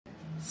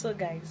So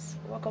guys,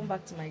 welcome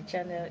back to my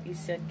channel.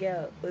 It's your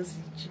girl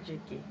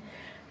Adazi.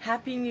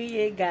 Happy New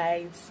Year,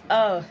 guys.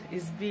 Oh,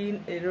 it's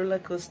been a roller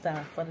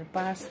coaster for the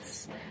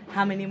past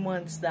how many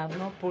months that I've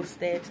not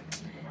posted.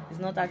 It's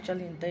not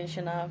actually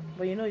intentional,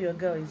 but you know your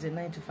girl is a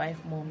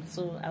 9-to-5 mom,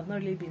 so I've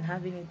not really been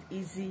having it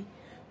easy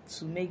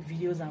to make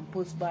videos and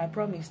post. But I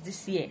promise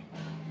this year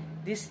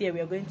we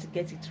are going to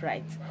get it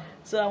right.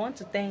 So I want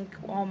to thank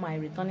all my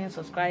returning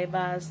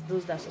subscribers,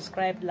 those that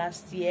subscribed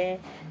last year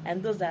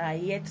and those that are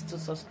yet to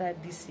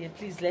subscribe this year.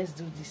 Please, let's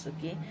do this,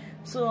 okay?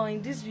 So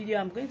in this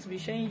video I'm going to be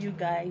showing you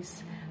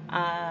guys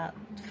a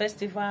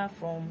festival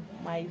from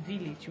my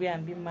village where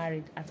I'm being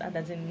married at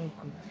Adazi,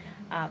 Nnukwu,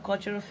 a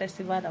cultural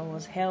festival that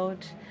was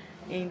held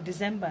in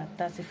December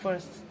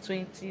 31st,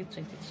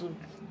 2022,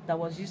 that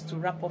was used to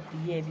wrap up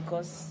the year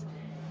because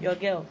your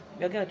girl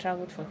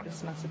traveled for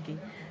Christmas, okay?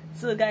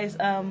 So guys,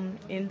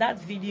 in that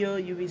video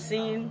you'll be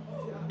seeing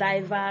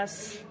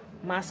diverse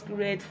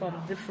masquerade from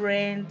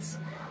different,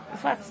 in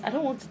fact I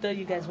don't want to tell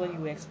you guys what you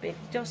will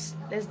expect. Just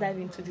let's dive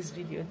into this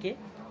video, okay?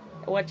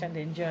 Watch and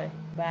enjoy.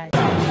 Bye.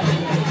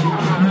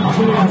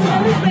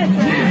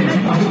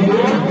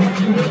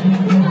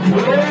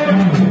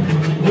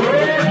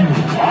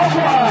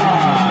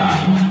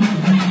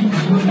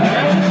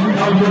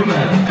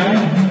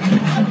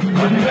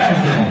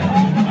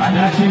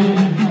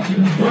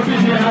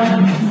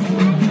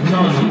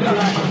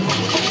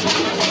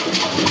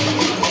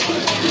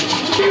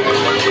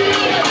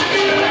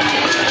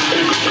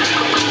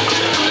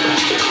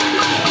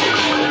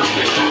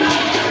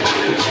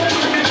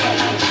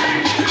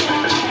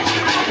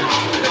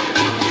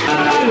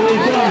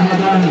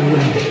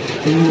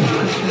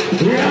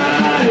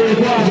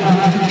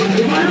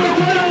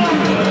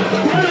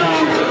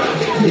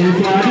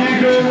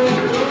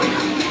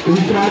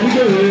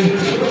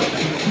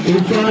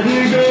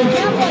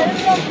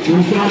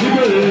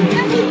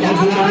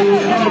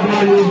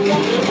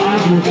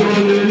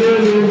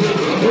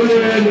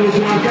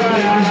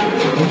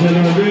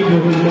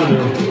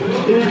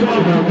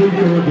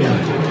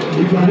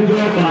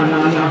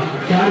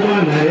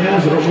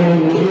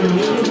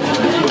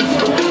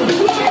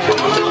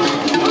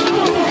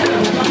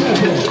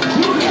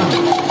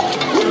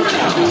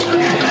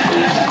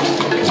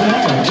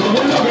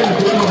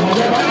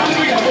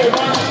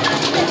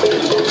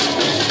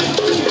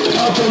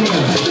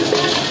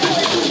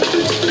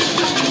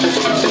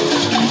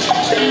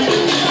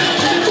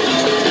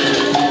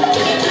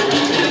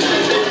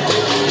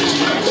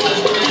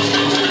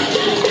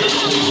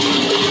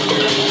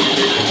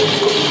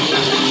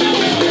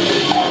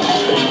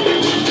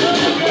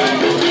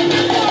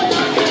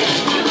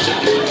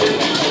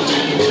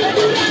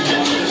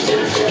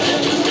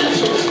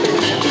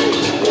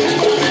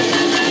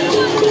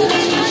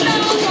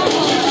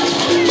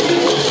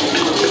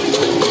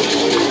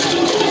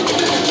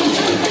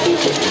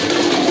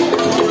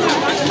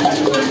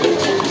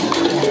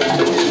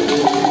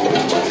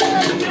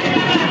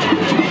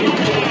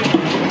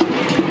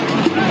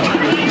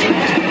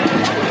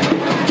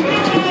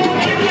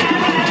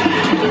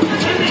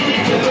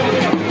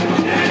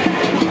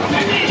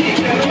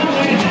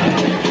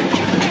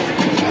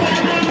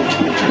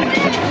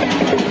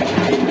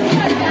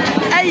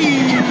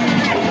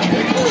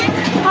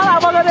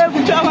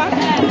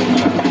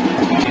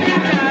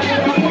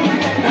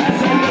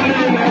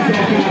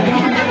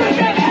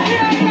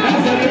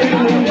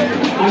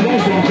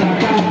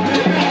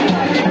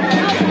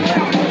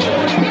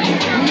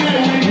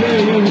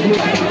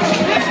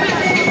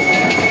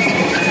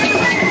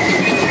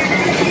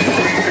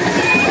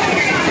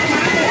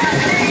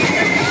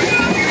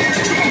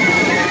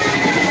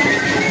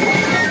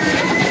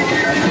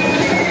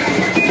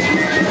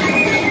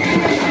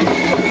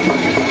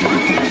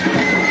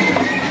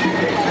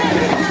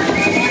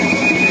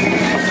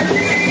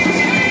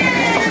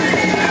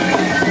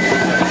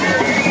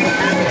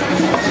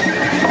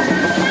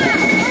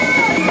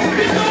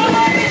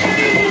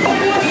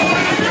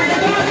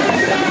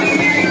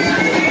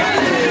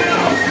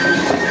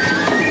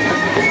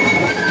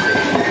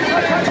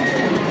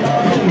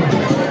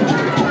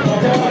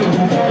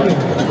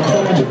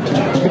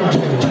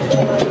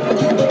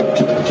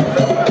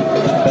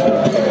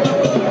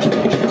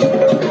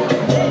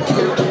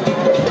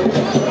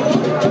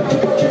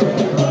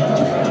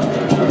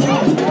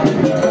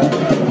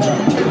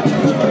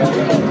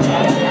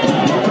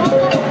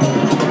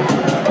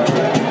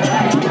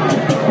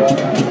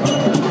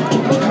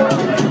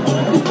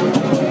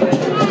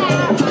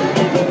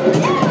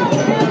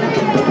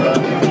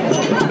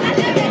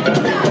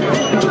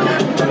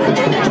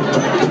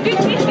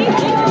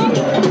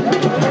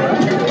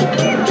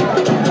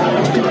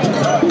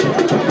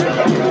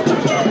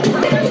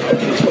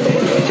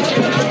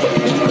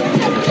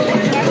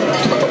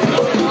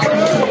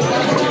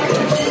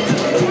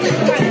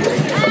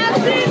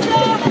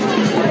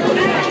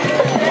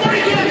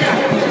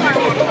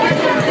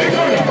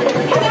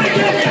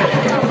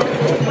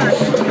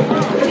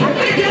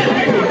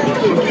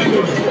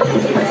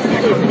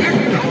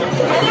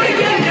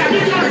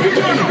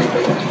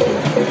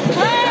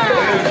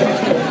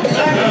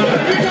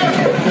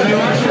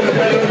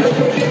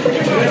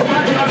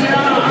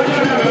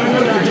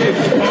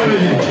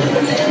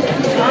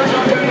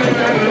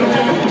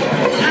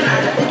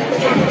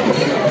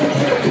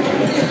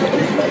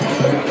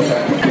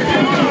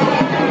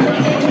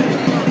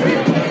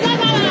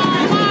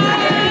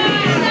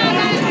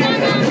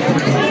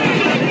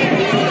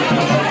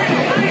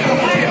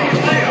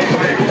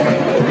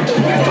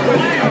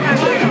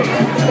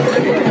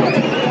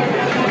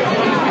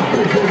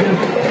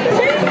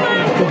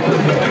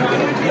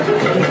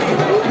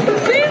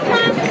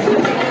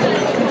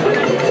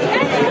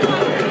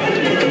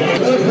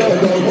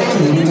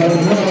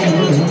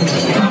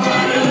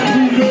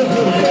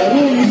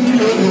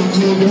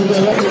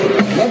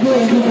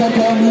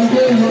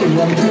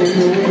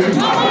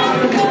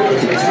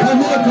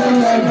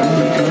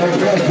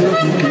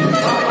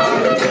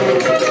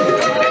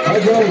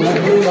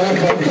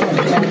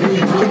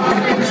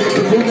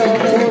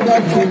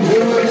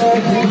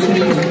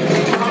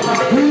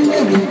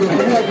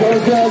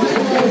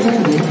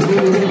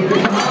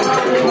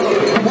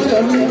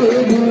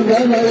 Nnukwu